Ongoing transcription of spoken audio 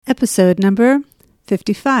episode number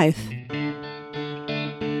 55.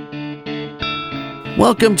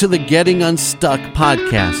 Welcome to the Getting Unstuck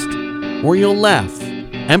podcast, where you'll laugh,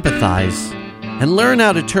 empathize, and learn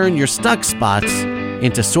how to turn your stuck spots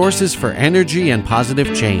into sources for energy and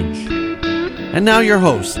positive change. And now your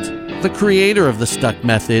host, the creator of the Stuck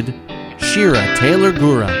Method, Shira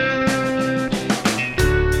Taylor-Gura.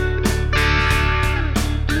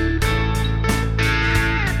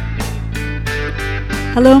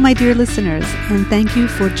 Hello, my dear listeners, and thank you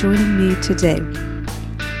for joining me today.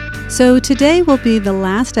 So today will be the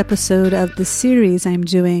last episode of the series I'm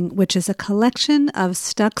doing, which is a collection of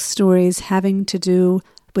stuck stories having to do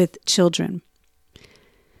with children.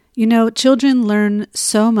 You know, children learn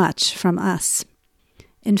so much from us.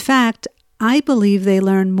 In fact, I believe they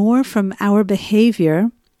learn more from our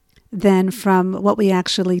behavior than from what we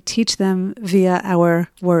actually teach them via our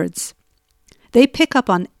words. They pick up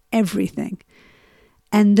on everything.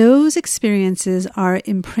 And those experiences are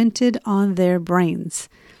imprinted on their brains.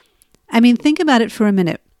 I mean, think about it for a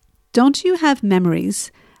minute. Don't you have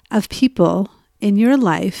memories of people in your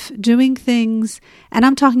life doing things, and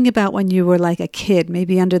I'm talking about when you were like a kid,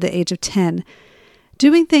 maybe under the age of 10,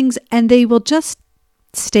 doing things and they will just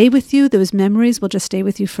stay with you, those memories will just stay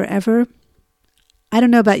with you forever? I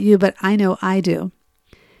don't know about you, but I know I do.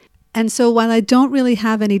 And so while I don't really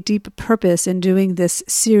have any deep purpose in doing this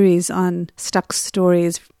series on stuck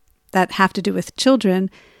stories that have to do with children,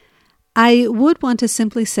 I would want to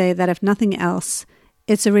simply say that if nothing else,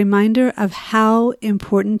 it's a reminder of how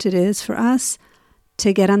important it is for us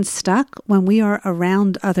to get unstuck when we are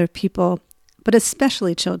around other people, but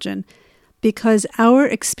especially children, because our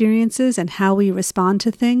experiences and how we respond to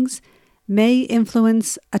things may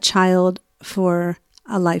influence a child for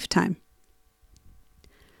a lifetime.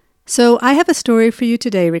 So I have a story for you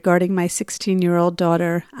today regarding my 16-year-old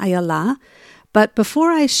daughter, Ayala. But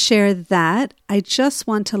before I share that, I just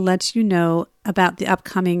want to let you know about the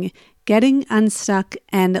upcoming Getting Unstuck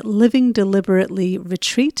and Living Deliberately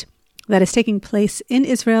retreat that is taking place in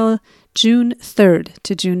Israel June 3rd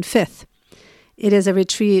to June 5th. It is a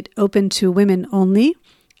retreat open to women only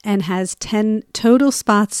and has 10 total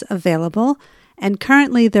spots available, and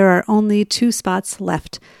currently there are only 2 spots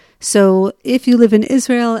left. So if you live in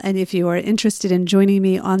Israel and if you are interested in joining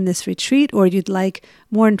me on this retreat or you'd like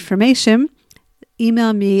more information,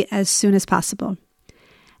 email me as soon as possible.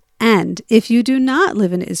 And if you do not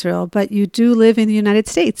live in Israel, but you do live in the United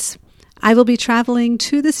States, I will be traveling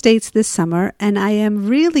to the States this summer, and I am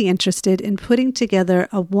really interested in putting together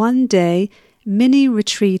a one-day mini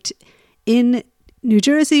retreat in New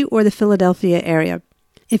Jersey or the Philadelphia area.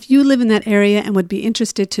 If you live in that area and would be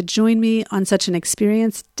interested to join me on such an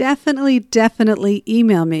experience, definitely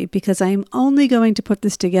email me, because I am only going to put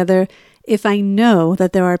this together if I know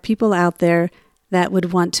that there are people out there that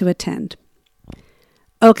would want to attend.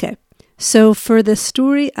 Okay, so for the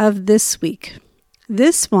story of this week,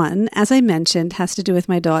 this one, as I mentioned, has to do with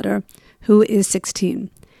my daughter, who is 16,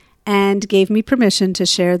 and gave me permission to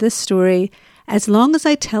share this story as long as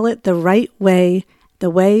I tell it the right way, the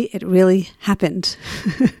way it really happened.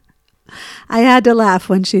 I had to laugh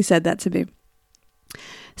when she said that to me.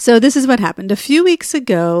 So this is what happened. A few weeks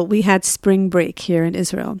ago, we had spring break here in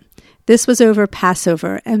Israel. This was over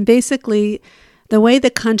Passover, and basically the way the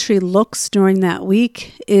country looks during that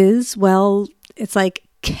week is, well, it's like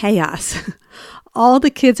chaos. All the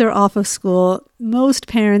kids are off of school. Most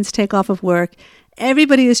parents take off of work.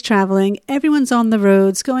 Everybody is traveling. Everyone's on the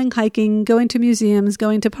roads, going hiking, going to museums,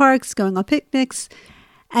 going to parks, going on picnics.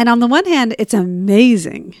 And on the one hand, it's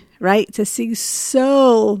amazing, right, to see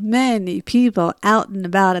so many people out and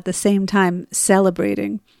about at the same time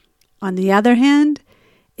celebrating. On the other hand,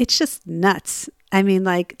 it's just nuts. I mean,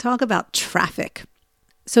 like, talk about traffic.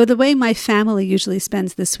 So the way my family usually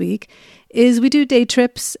spends this week is we do day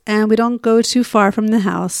trips and we don't go too far from the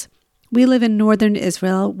house. We live in northern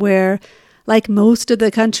Israel, where, like most of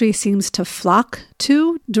the country seems to flock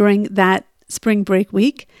to during that spring break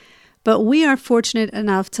week. But we are fortunate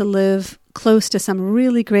enough to live close to some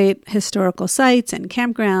really great historical sites and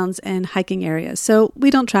campgrounds and hiking areas. So we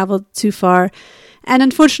don't travel too far. And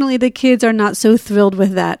unfortunately, the kids are not so thrilled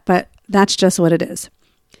with that, but that's just what it is.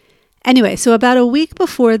 Anyway, so about a week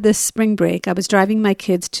before this spring break, I was driving my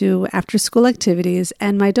kids to after-school activities,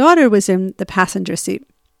 and my daughter was in the passenger seat.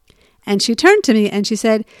 And she turned to me and she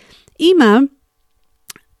said, "Ima,"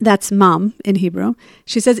 that's mom in Hebrew.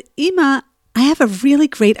 She says, "Ima, I have a really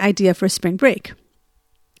great idea for spring break."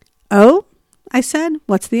 "Oh," I said,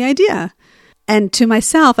 "what's the idea?" And to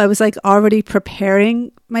myself, I was like already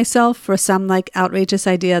preparing myself for some like outrageous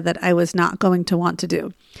idea that I was not going to want to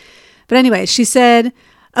do. But anyway, she said,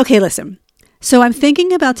 "Okay, listen, So I'm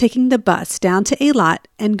thinking about taking the bus down to Eilat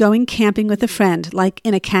and going camping with a friend, like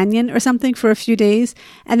in a canyon or something for a few days.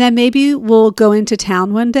 And then maybe we'll go into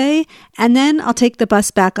town one day and then I'll take the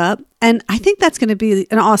bus back up. And I think that's going to be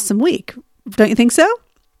an awesome week. Don't you think so?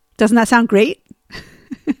 Doesn't that sound great?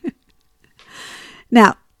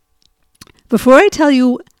 Now, before I tell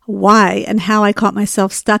you why and how I caught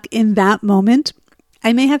myself stuck in that moment,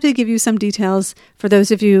 I may have to give you some details for those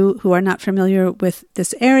of you who are not familiar with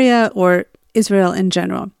this area or Israel in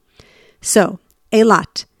general. So,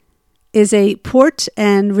 Eilat is a port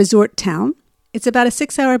and resort town. It's about a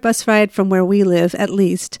 6-hour bus ride from where we live, at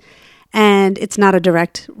least, and it's not a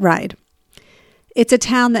direct ride. It's a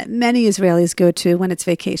town that many Israelis go to when it's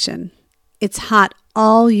vacation. It's hot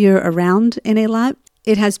all year around in Eilat.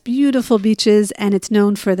 It has beautiful beaches, and it's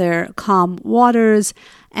known for their calm waters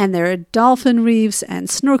and their dolphin reefs and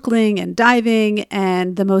snorkeling and diving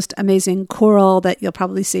and the most amazing coral that you'll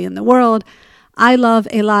probably see in the world. I love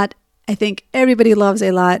Eilat. I think everybody loves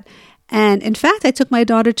Eilat. And in fact, I took my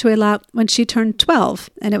daughter to Eilat when she turned 12,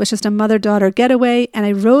 and it was just a mother-daughter getaway, and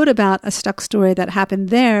I wrote about a stuck story that happened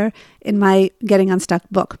there in my Getting Unstuck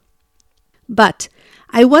book. But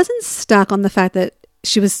I wasn't stuck on the fact that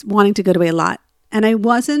she was wanting to go to Eilat, and I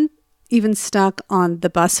wasn't even stuck on the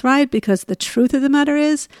bus ride because the truth of the matter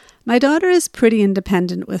is my daughter is pretty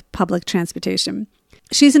independent with public transportation.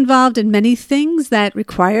 She's involved in many things that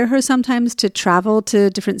require her sometimes to travel to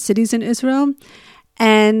different cities in Israel,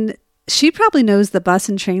 and she probably knows the bus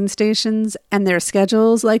and train stations and their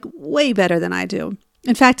schedules like way better than I do.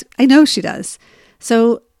 In fact, I know she does.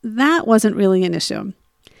 So that wasn't really an issue.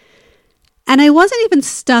 And I wasn't even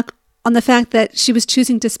stuck on the fact that she was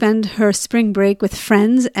choosing to spend her spring break with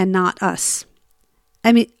friends and not us.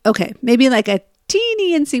 I mean, okay, maybe like a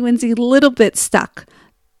teeny insy-winsy little bit stuck.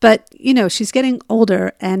 But, you know, she's getting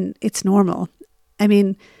older and it's normal. I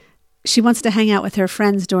mean, she wants to hang out with her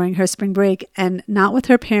friends during her spring break and not with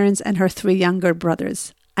her parents and her 3 younger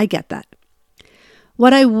brothers. I get that.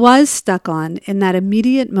 What I was stuck on in that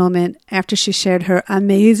immediate moment after she shared her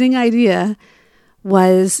amazing idea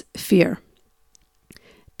was fear.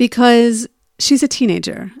 Because she's a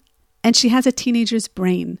teenager and she has a teenager's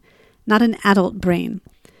brain, not an adult brain.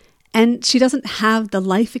 And she doesn't have the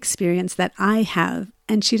life experience that I have,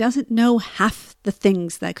 and she doesn't know half the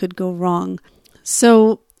things that could go wrong.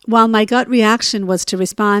 So while my gut reaction was to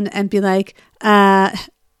respond and be like, no,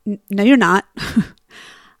 you're not,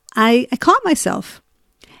 I caught myself.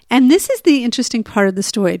 And this is the interesting part of the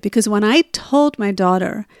story, because when I told my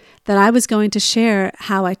daughter that I was going to share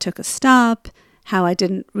how I took a stop, how I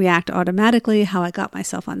didn't react automatically, how I got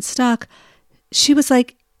myself unstuck, she was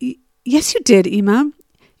like, yes, you did, Ima.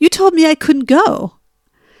 You told me I couldn't go.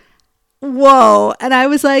 Whoa. And I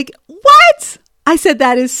was like, what? I said,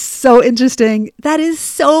 that is so interesting. That is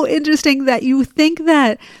so interesting that you think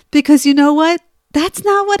that, because you know what? That's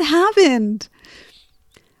not what happened.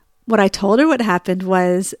 What I told her what happened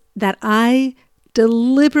was that I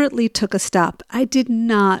deliberately took a stop. I did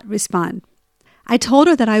not respond. I told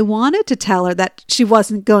her that I wanted to tell her that she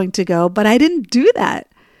wasn't going to go, but I didn't do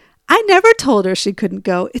that. I never told her she couldn't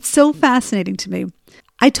go. It's so fascinating to me.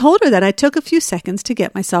 I told her that I took a few seconds to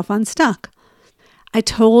get myself unstuck. I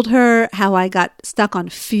told her how I got stuck on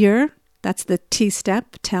fear, that's the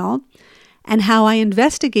T-step, tell, and how I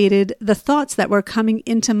investigated the thoughts that were coming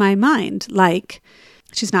into my mind, like,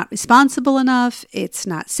 she's not responsible enough, it's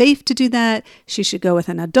not safe to do that, she should go with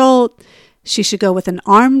an adult, she should go with an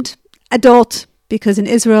armed adult, because in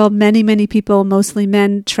Israel, many, many people, mostly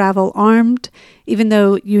men, travel armed, even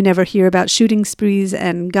though you never hear about shooting sprees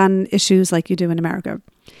and gun issues like you do in America.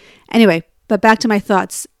 Anyway, but back to my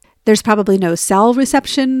thoughts. There's probably no cell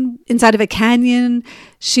reception inside of a canyon.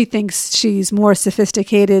 She thinks she's more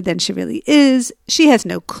sophisticated than she really is. She has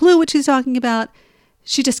no clue what she's talking about.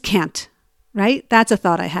 She just can't, right? That's a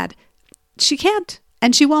thought I had. She can't,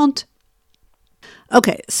 and she won't.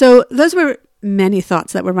 Okay, so those were many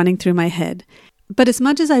thoughts that were running through my head. But as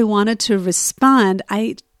much as I wanted to respond,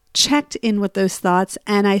 I checked in with those thoughts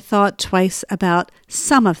and I thought twice about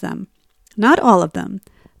some of them. Not all of them,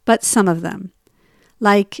 but some of them.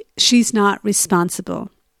 Like, she's not responsible.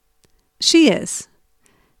 She is.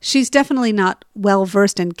 She's definitely not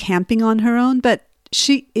well-versed in camping on her own, but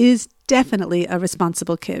she is definitely a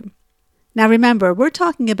responsible kid. Now remember, we're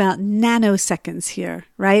talking about nanoseconds here,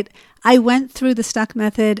 right? I went through the stuck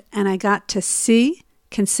method and I got to see,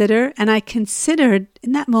 consider, and I considered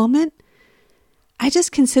in that moment, I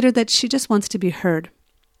just considered that she just wants to be heard.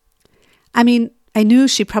 I mean, I knew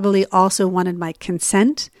she probably also wanted my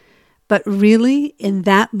consent, but really in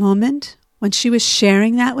that moment, when she was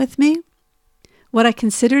sharing that with me, what I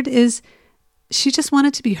considered is she just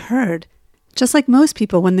wanted to be heard. Just like most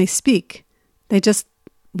people when they speak, they just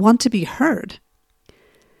want to be heard.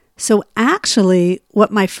 So actually,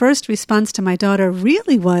 what my first response to my daughter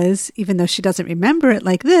really was, even though she doesn't remember it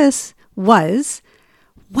like this, was,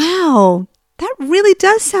 wow, that really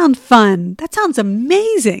does sound fun. That sounds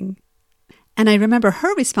amazing. And I remember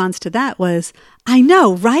her response to that was, I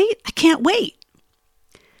know, right? I can't wait.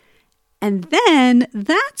 And then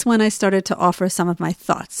that's when I started to offer some of my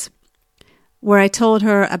thoughts, where I told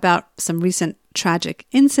her about some recent tragic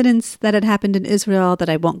incidents that had happened in Israel that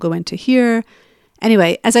I won't go into here.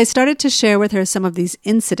 Anyway, as I started to share with her some of these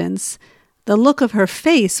incidents, the look of her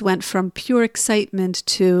face went from pure excitement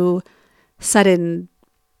to sudden,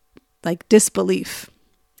 disbelief.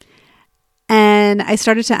 And I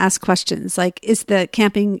started to ask questions like, is the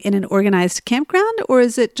camping in an organized campground or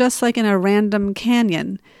is it just like in a random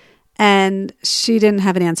canyon? And she didn't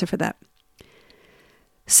have an answer for that.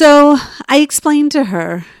 So I explained to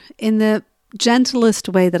her in the gentlest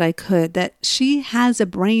way that I could that she has a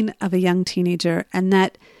brain of a young teenager and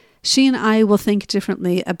that she and I will think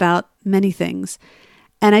differently about many things.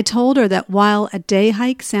 And I told her that while a day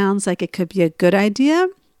hike sounds like it could be a good idea,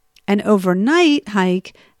 an overnight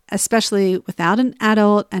hike, especially without an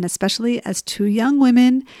adult and especially as two young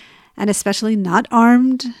women and especially not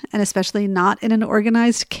armed and especially not in an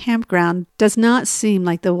organized campground, does not seem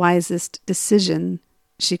like the wisest decision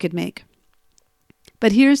she could make.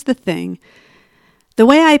 But here's the thing. The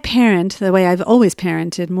way I parent, the way I've always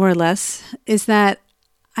parented, more or less, is that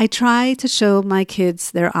I try to show my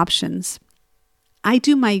kids their options. I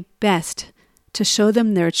do my best to show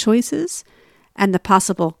them their choices and the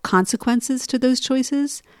possible consequences to those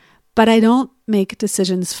choices, but I don't make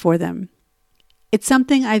decisions for them. It's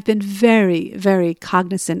something I've been very, very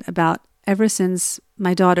cognizant about ever since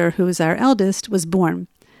my daughter, who is our eldest, was born.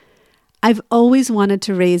 I've always wanted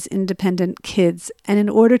to raise independent kids, and in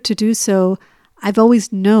order to do so, I've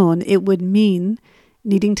always known it would mean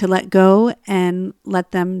needing to let go and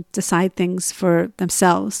let them decide things for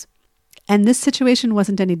themselves. And this situation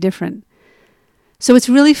wasn't any different. So it's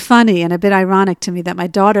really funny and a bit ironic to me that my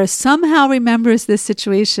daughter somehow remembers this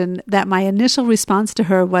situation, that my initial response to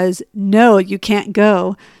her was, no, you can't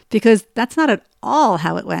go, because that's not at all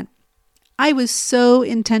how it went. I was so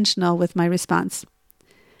intentional with my response.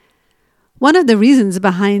 One of the reasons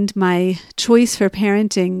behind my choice for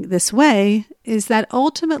parenting this way is that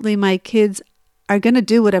ultimately my kids are going to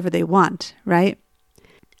do whatever they want, right?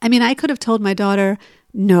 I mean, I could have told my daughter,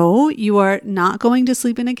 no, you are not going to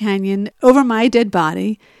sleep in a canyon over my dead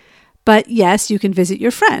body, but yes, you can visit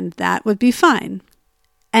your friend. That would be fine.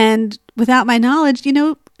 And without my knowledge,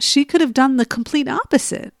 she could have done the complete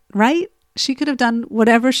opposite, right? She could have done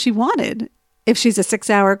whatever she wanted. If she's a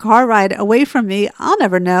 6-hour car ride away from me, I'll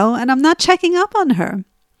never know, and I'm not checking up on her.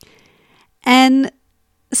 And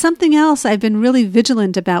something else I've been really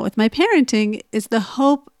vigilant about with my parenting is the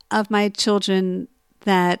hope of my children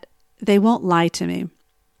that they won't lie to me,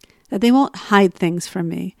 that they won't hide things from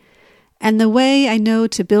me. And the way I know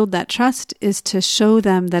to build that trust is to show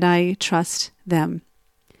them that I trust them.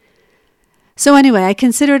 So anyway, I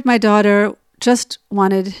considered my daughter just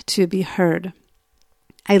wanted to be heard.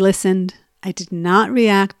 I listened. I did not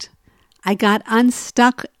react. I got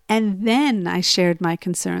unstuck, and then I shared my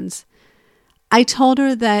concerns. I told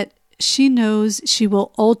her that she knows she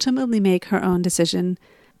will ultimately make her own decision,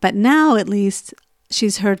 but now at least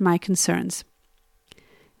she's heard my concerns.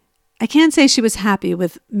 I can't say she was happy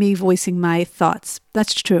with me voicing my thoughts.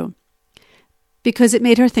 That's true. Because it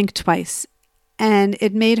made her think twice, and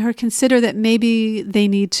it made her consider that maybe they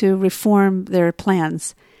need to reform their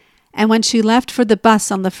plans. And when she left for the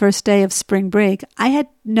bus on the first day of spring break, I had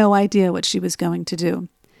no idea what she was going to do.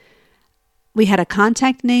 We had a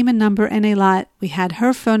contact name and number in a lot. We had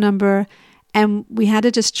her phone number, and we had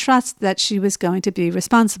to just trust that she was going to be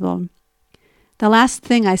responsible. The last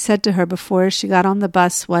thing I said to her before she got on the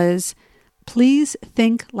bus was, please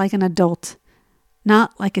think like an adult,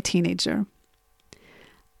 not like a teenager.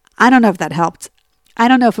 I don't know if that helped. I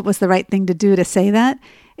don't know if it was the right thing to do to say that.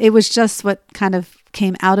 It was just what kind of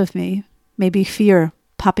came out of me, maybe fear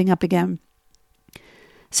popping up again.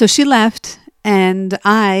 So she left, and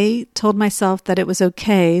I told myself that it was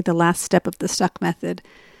okay, the last step of the stuck method.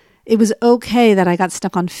 It was okay that I got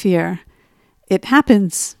stuck on fear. It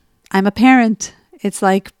happens. I'm a parent. It's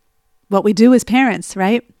like what we do as parents,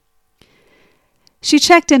 right? She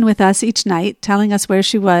checked in with us each night, telling us where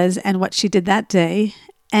she was and what she did that day.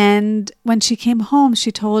 And when she came home,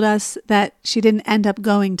 she told us that she didn't end up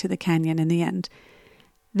going to the canyon in the end.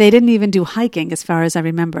 They didn't even do hiking, as far as I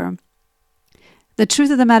remember. The truth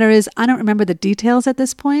of the matter is, I don't remember the details at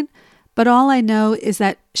this point, but all I know is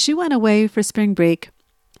that she went away for spring break,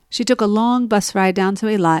 She took a long bus ride down to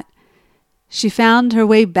Eilat. She found her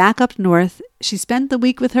way back up north. She spent the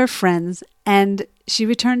week with her friends, and she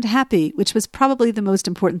returned happy, which was probably the most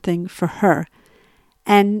important thing for her.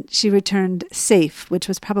 And she returned safe, which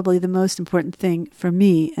was probably the most important thing for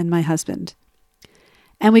me and my husband.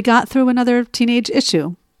 And we got through another teenage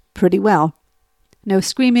issue pretty well. No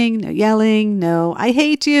screaming, no yelling, no, I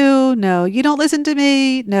hate you, no, you don't listen to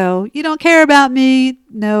me, no, you don't care about me,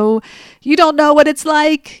 no, you don't know what it's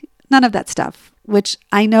like. None of that stuff, which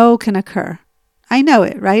I know can occur. I know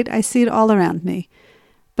it, right? I see it all around me.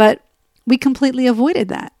 But we completely avoided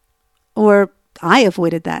that. Or I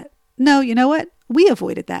avoided that. No, you know what? We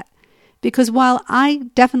avoided that. Because while I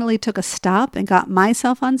definitely took a stop and got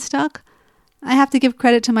myself unstuck, I have to give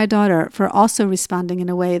credit to my daughter for also responding in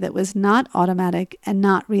a way that was not automatic and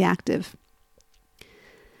not reactive.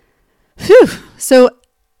 Phew! So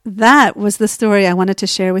that was the story I wanted to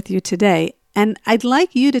share with you today. And I'd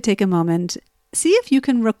like you to take a moment, see if you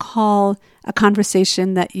can recall a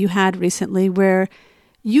conversation that you had recently where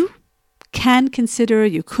you can consider,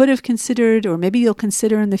 you could have considered, or maybe you'll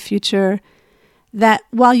consider in the future, that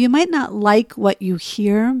while you might not like what you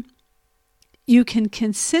hear, you can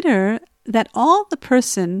consider that all the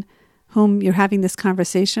person whom you're having this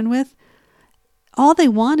conversation with, all they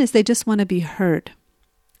want is they just want to be heard.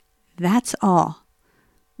 That's all.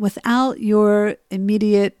 Without your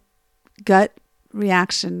immediate gut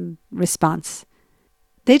reaction response.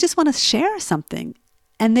 They just want to share something,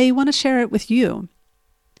 and they want to share it with you.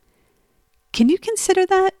 Can you consider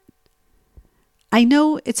that? I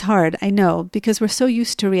know it's hard, I know, because we're so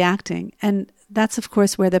used to reacting, and that's, of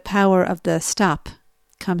course, where the power of the stop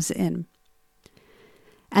comes in.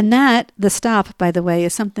 And that, the stop, by the way,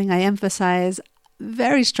 is something I emphasize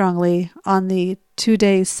very strongly on the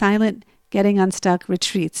 2-day silent Getting Unstuck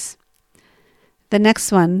retreats. The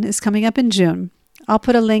next one is coming up in June. I'll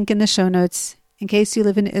put a link in the show notes in case you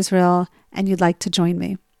live in Israel and you'd like to join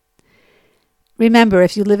me. Remember,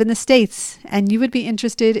 if you live in the States and you would be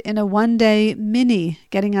interested in a 1-day mini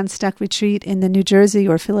Getting Unstuck retreat in the New Jersey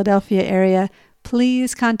or Philadelphia area,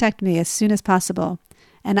 please contact me as soon as possible,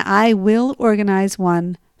 and I will organize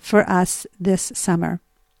one for us this summer.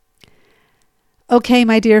 Okay,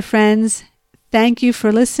 my dear friends, thank you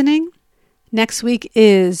for listening. Next week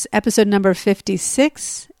is episode number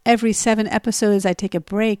 56. Every 7 episodes, I take a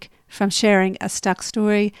break from sharing a stuck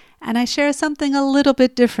story, and I share something a little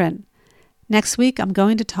bit different. Next week, I'm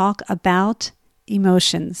going to talk about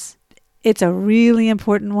emotions. It's a really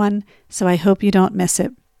important one, so I hope you don't miss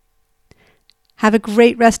it. Have a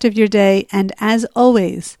great rest of your day, and as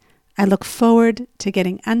always, I look forward to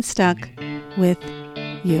getting unstuck with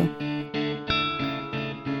you.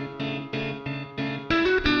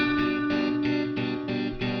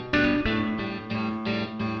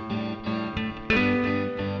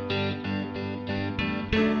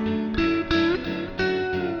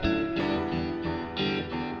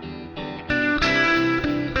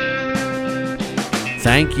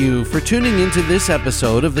 Thank you for tuning into this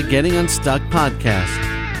episode of the Getting Unstuck podcast.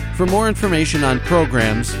 For more information on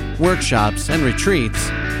programs, workshops, and retreats,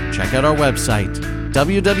 check out our website,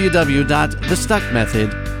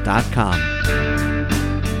 www.thestuckmethod.com.